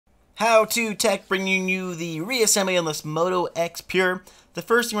How to Tech, bringing you the reassembly on this Moto X Pure. The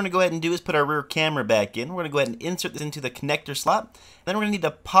first thing we're going to go ahead and do is put our rear camera back in. We're going to go ahead and insert this into the connector slot. Then we're going to need to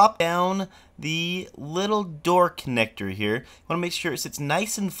pop down the little door connector here. You want to make sure it sits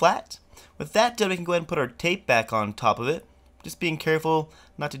nice and flat. With that done, we can go ahead and put our tape back on top of it. Just being careful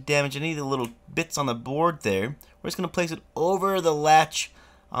not to damage any of the little bits on the board there. We're just going to place it over the latch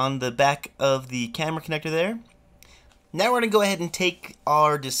on the back of the camera connector there. Now we're going to go ahead and take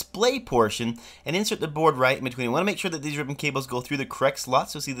our display portion and insert the board right in between. We want to make sure that these ribbon cables go through the correct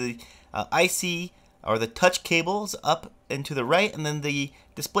slots. So see the IC or the touch cables up and to the right, and then the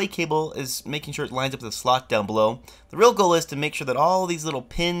display cable is making sure it lines up with the slot down below. The real goal is to make sure that all these little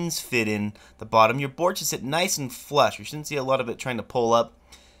pins fit in the bottom. Your board should sit nice and flush. You shouldn't see a lot of it trying to pull up.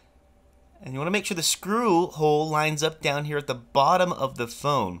 And you want to make sure the screw hole lines up down here at the bottom of the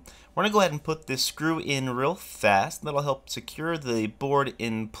phone. We're going to go ahead and put this screw in real fast. That'll help secure the board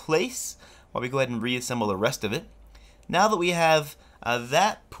in place while we go ahead and reassemble the rest of it. Now that we have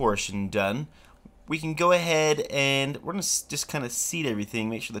that portion done, we can go ahead and we're going to just kind of seat everything,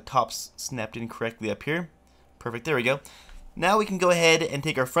 make sure the top's snapped in correctly up here. Perfect, there we go. Now we can go ahead and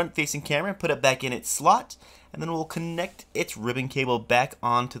take our front-facing camera, put it back in its slot, and then we'll connect its ribbon cable back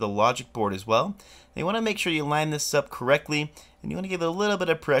onto the logic board as well. And you want to make sure you line this up correctly, and you want to give it a little bit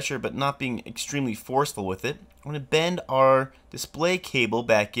of pressure, but not being extremely forceful with it. I'm going to bend our display cable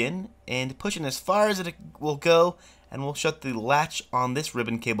back in and push it as far as it will go, and we'll shut the latch on this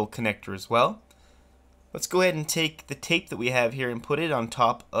ribbon cable connector as well. Let's go ahead and take the tape that we have here and put it on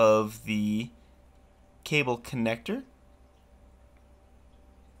top of the cable connector.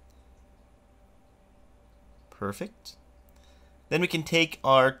 Perfect. Then we can take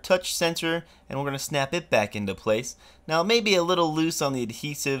our touch sensor and we're going to snap it back into place. Now it may be a little loose on the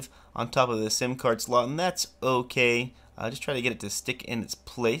adhesive on top of the SIM card slot, and that's okay. Just try to get it to stick in its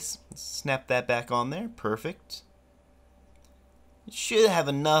place. Let's snap that back on there. Perfect. It should have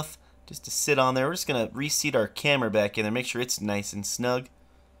enough just to sit on there. We're just going to reseat our camera back in there, make sure it's nice and snug.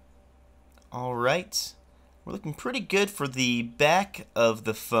 Alright. We're looking pretty good for the back of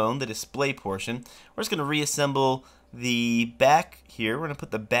the phone, the display portion. We're just going to reassemble the back here. We're going to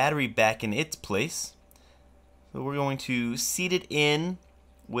put the battery back in its place. So we're going to seat it in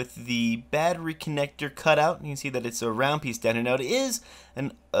with the battery connector cutout. You can see that it's a round piece down here. Now it is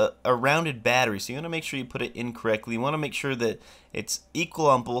a rounded battery, so you want to make sure you put it in correctly. You want to make sure that it's equal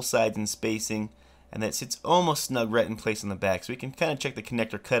on both sides in spacing, and that it sits almost snug right in place on the back. So we can kind of check the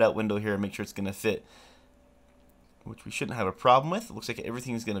connector cutout window here and make sure it's going to fit, which we shouldn't have a problem with. It looks like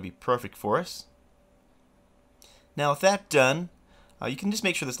everything's going to be perfect for us. Now with that done, you can just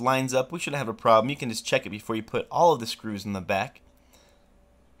make sure this lines up. We shouldn't have a problem. You can just check it before you put all of the screws in the back.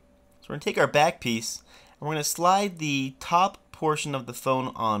 So we're going to take our back piece and we're going to slide the top portion of the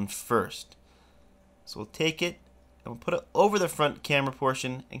phone on first. So we'll take it and we'll put it over the front camera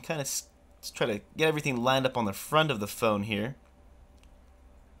portion and kind of try to get everything lined up on the front of the phone here.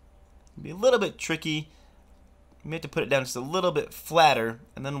 It'll be a little bit tricky. We have to put it down just a little bit flatter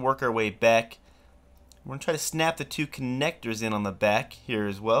and then work our way back. We're going to try to snap the two connectors in on the back here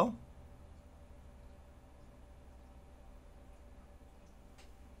as well.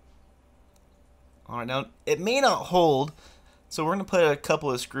 Alright, now it may not hold, so we're going to put a couple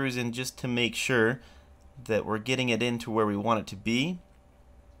of screws in just to make sure that we're getting it into where we want it to be.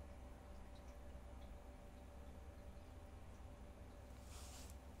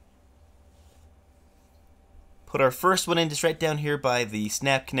 Put our first one in just right down here by the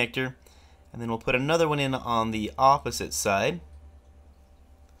snap connector, and then we'll put another one in on the opposite side,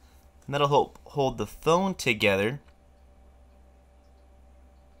 and that'll help hold the phone together.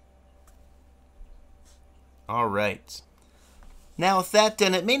 Alright, now with that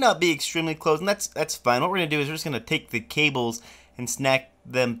done, it may not be extremely close, and that's fine. What we're going to do is we're just going to take the cables and snap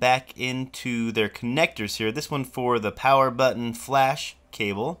them back into their connectors here. This one for the power button flash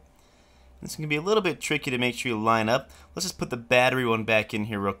cable. It's going to be a little bit tricky to make sure you line up. Let's just put the battery one back in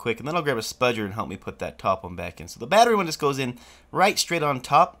here real quick, and then I'll grab a spudger and help me put that top one back in. So the battery one just goes in right straight on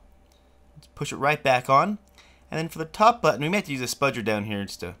top. Let's push it right back on. And then for the top button, we may have to use a spudger down here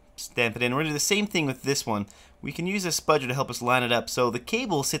just to stamp it in. We're going to do the same thing with this one. We can use a spudger to help us line it up. So the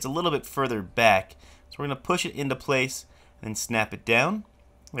cable sits a little bit further back. So we're going to push it into place and then snap it down.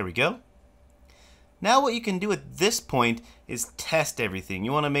 There we go. Now what you can do at this point is test everything.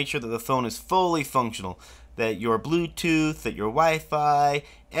 You want to make sure that the phone is fully functional, that your Bluetooth, that your Wi-Fi,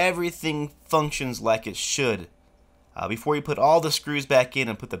 everything functions like it should before you put all the screws back in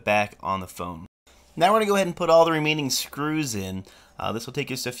and put the back on the phone. Now we're going to go ahead and put all the remaining screws in. This will take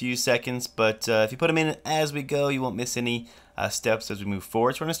just a few seconds, but if you put them in as we go, you won't miss any steps as we move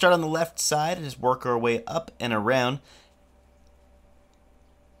forward. So we're going to start on the left side and just work our way up and around.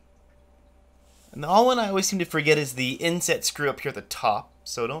 And the all one I always seem to forget is the inset screw up here at the top.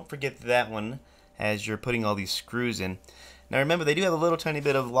 So don't forget that one as you're putting all these screws in. Now remember, they do have a little tiny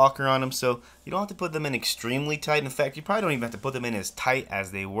bit of locker on them, so you don't have to put them in extremely tight. In fact, you probably don't even have to put them in as tight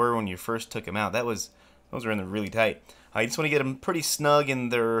as they were when you first took them out. Those were in there really tight. You just want to get them pretty snug in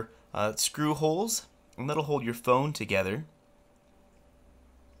their screw holes, and that'll hold your phone together.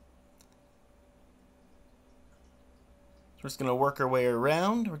 We're just going to work our way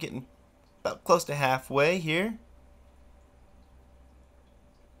around. We're getting about close to halfway here.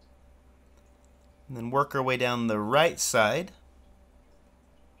 And then work our way down the right side.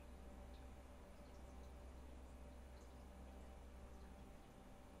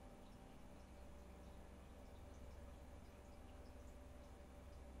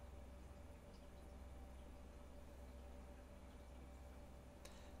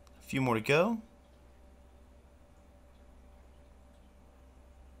 A few more to go.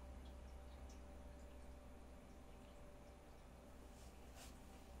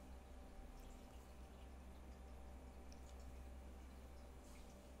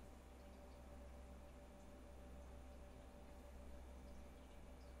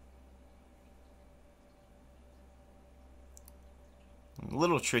 A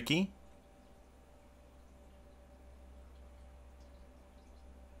little tricky.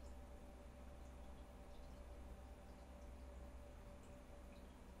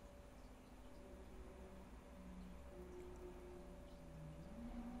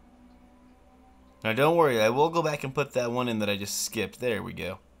 Now don't worry, I will go back and put that one in that I just skipped. There we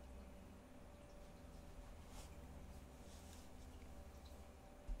go.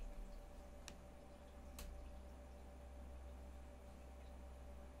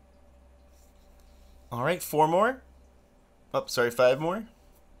 Alright, 4 more. Oh, sorry, 5 more.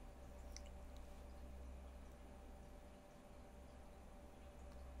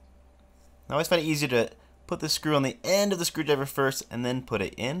 I always find it easier to put the screw on the end of the screwdriver first and then put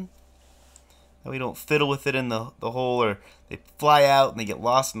it in. That way you don't fiddle with it in the hole, or they fly out and they get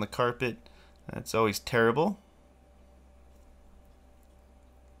lost in the carpet. That's always terrible.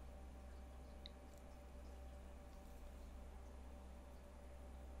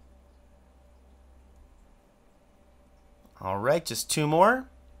 Alright, just 2 more.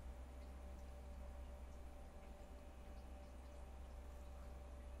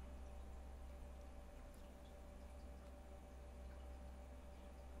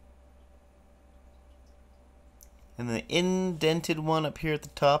 And the indented one up here at the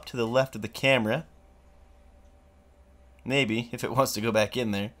top to the left of the camera. Maybe, if it wants to go back in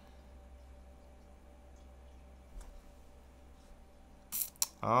there.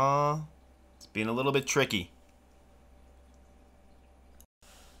 It's being a little bit tricky.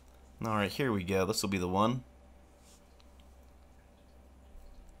 Alright, here we go. This will be the one.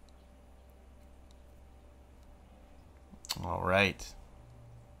 Alright.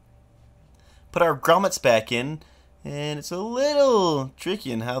 Put our grommets back in, and it's a little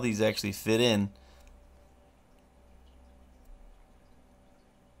tricky in how these actually fit in.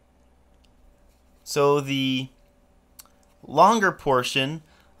 So the longer portion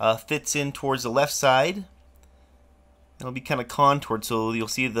fits in towards the left side. It'll be kind of contoured, so you'll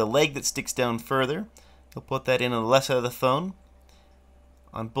see the leg that sticks down further. You'll put that in on the left side of the phone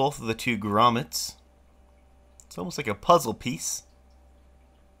on both of the 2 grommets. It's almost like a puzzle piece.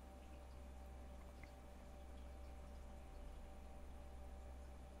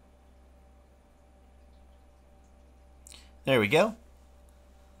 There we go.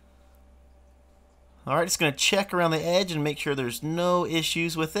 Alright, just going to check around the edge and make sure there's no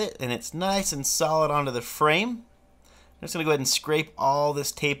issues with it, and it's nice and solid onto the frame. I'm just going to go ahead and scrape all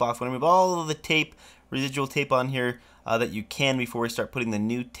this tape off. I'm going to remove all of the tape, residual tape on here that you can before we start putting the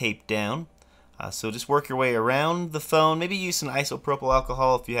new tape down. So just work your way around the phone. Maybe use some isopropyl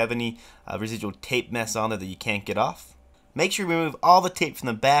alcohol if you have any residual tape mess on there that you can't get off. Make sure you remove all the tape from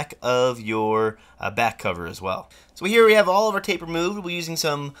the back of your back cover as well. So here we have all of our tape removed. We're using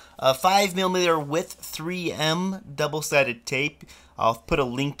some 5mm width 3M double-sided tape. I'll put a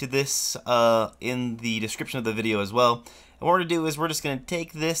link to this in the description of the video as well. And what we're going to do is we're just going to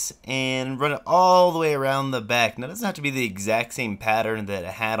take this and run it all the way around the back. Now it doesn't have to be the exact same pattern that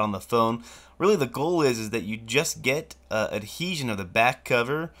it had on the phone. Really the goal is that you just get adhesion of the back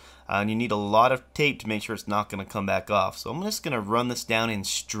cover, and you need a lot of tape to make sure it's not going to come back off. So I'm just going to run this down in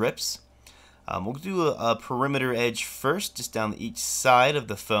strips. We'll do a perimeter edge first, just down each side of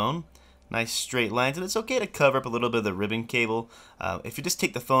the phone. Nice straight lines, and it's okay to cover up a little bit of the ribbon cable. If you just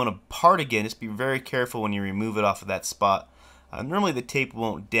take the phone apart again, just be very careful when you remove it off of that spot. Normally the tape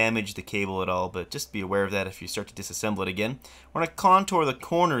won't damage the cable at all, but just be aware of that if you start to disassemble it again. We're going to contour the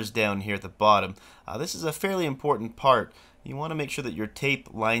corners down here at the bottom. This is a fairly important part. You want to make sure that your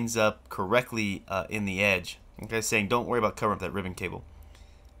tape lines up correctly in the edge. Like I was saying, don't worry about covering up that ribbon cable.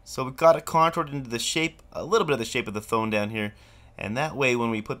 So we've got it contoured into the shape, a little bit of the shape of the phone down here, and that way when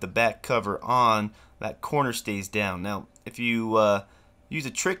we put the back cover on, that corner stays down. Now, if you use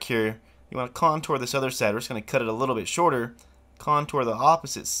a trick here, you want to contour this other side. We're just going to cut it a little bit shorter, contour the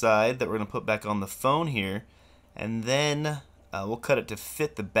opposite side that we're going to put back on the phone here, and then we'll cut it to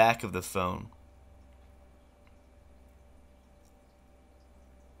fit the back of the phone.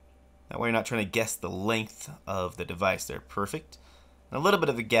 That way you're not trying to guess the length of the device there. Perfect. And a little bit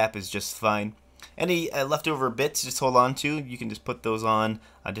of a gap is just fine. Any leftover bits just hold on to. You can just put those on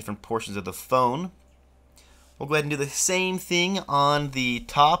different portions of the phone. We'll go ahead and do the same thing on the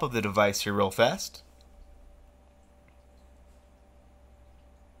top of the device here real fast.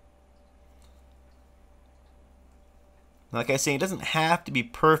 Like I was saying, it doesn't have to be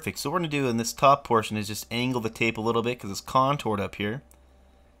perfect. So what we're going to do in this top portion is just angle the tape a little bit because it's contoured up here.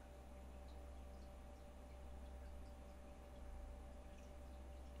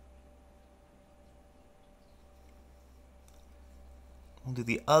 We'll do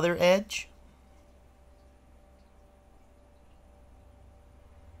the other edge.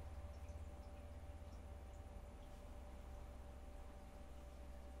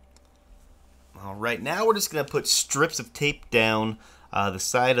 Alright, now we're just going to put strips of tape down the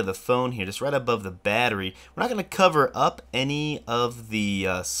side of the phone here, just right above the battery. We're not going to cover up any of the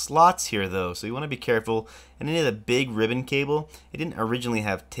slots here though, so you want to be careful. And any of the big ribbon cable, it didn't originally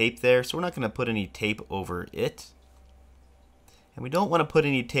have tape there, so we're not going to put any tape over it. And we don't want to put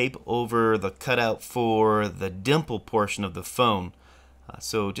any tape over the cutout for the dimple portion of the phone.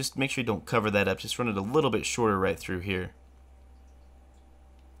 So just make sure you don't cover that up, just run it a little bit shorter right through here.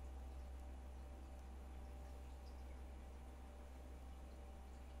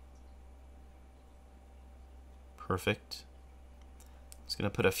 Perfect. Just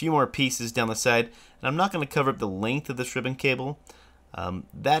going to put a few more pieces down the side, and I'm not going to cover up the length of this ribbon cable.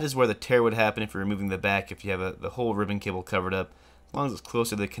 That is where the tear would happen if you're removing the back. If you have the whole ribbon cable covered up, as long as it's close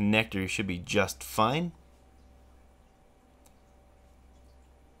to the connector, you should be just fine.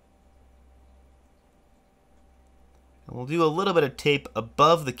 And we'll do a little bit of tape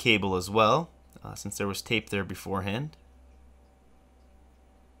above the cable as well, since there was tape there beforehand.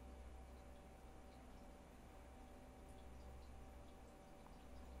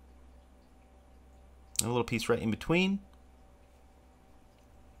 A little piece right in between.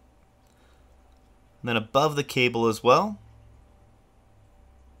 And then above the cable as well.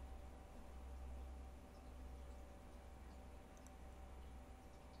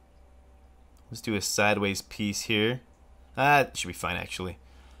 Let's do a sideways piece here. That should be fine actually.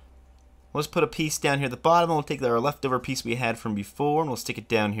 Let's put a piece down here at the bottom, and we'll take our leftover piece we had from before and we'll stick it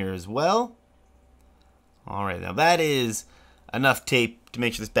down here as well. Alright, now that is enough tape to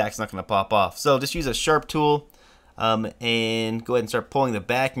make sure this back's not going to pop off. So just use a sharp tool and go ahead and start pulling the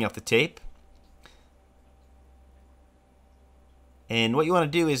backing off the tape. And what you want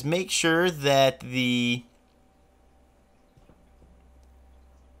to do is make sure that the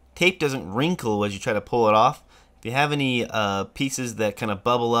tape doesn't wrinkle as you try to pull it off. If you have any pieces that kind of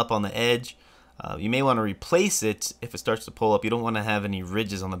bubble up on the edge, you may want to replace it if it starts to pull up. You don't want to have any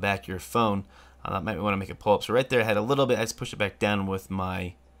ridges on the back of your phone. That might want to make it pull up. So right there I had a little bit. I just pushed it back down with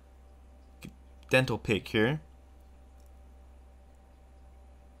my dental pick here.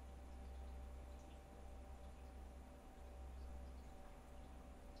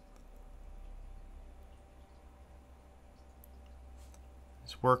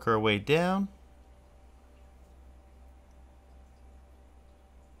 Let's work our way down.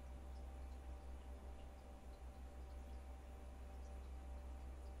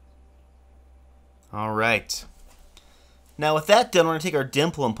 Alright. Now with that done, we're going to take our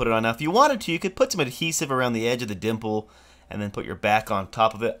dimple and put it on. Now if you wanted to, you could put some adhesive around the edge of the dimple and then put your back on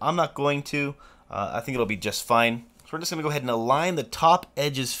top of it. I'm not going to. I think it'll be just fine. So we're just going to go ahead and align the top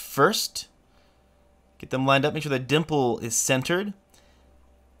edges first. Get them lined up. Make sure the dimple is centered.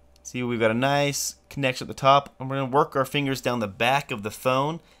 See, we've got a nice connection at the top. And we're going to work our fingers down the back of the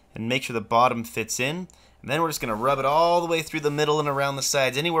phone and make sure the bottom fits in. And then we're just going to rub it all the way through the middle and around the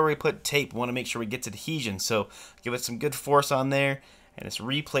sides. Anywhere we put tape, we want to make sure we get adhesion. So give it some good force on there and just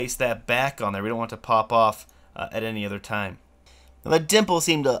replace that back on there. We don't want it to pop off at any other time. Now the dimple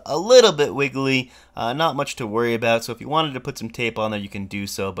seemed a little bit wiggly, not much to worry about. So if you wanted to put some tape on there, you can do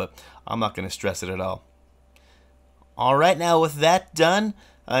so, but I'm not going to stress it at all. Alright, now with that done,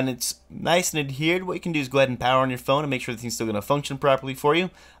 and it's nice and adhered, what you can do is go ahead and power on your phone and make sure the thing's still going to function properly for you.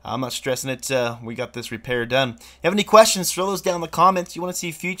 I'm not stressing it. We got this repair done. If you have any questions, throw those down in the comments. You want to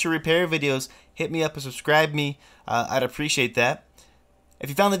see future repair videos, hit me up and subscribe me. I'd appreciate that. If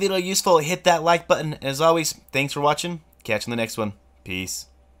you found the video useful, hit that like button. As always, thanks for watching. Catch you in the next one. Peace.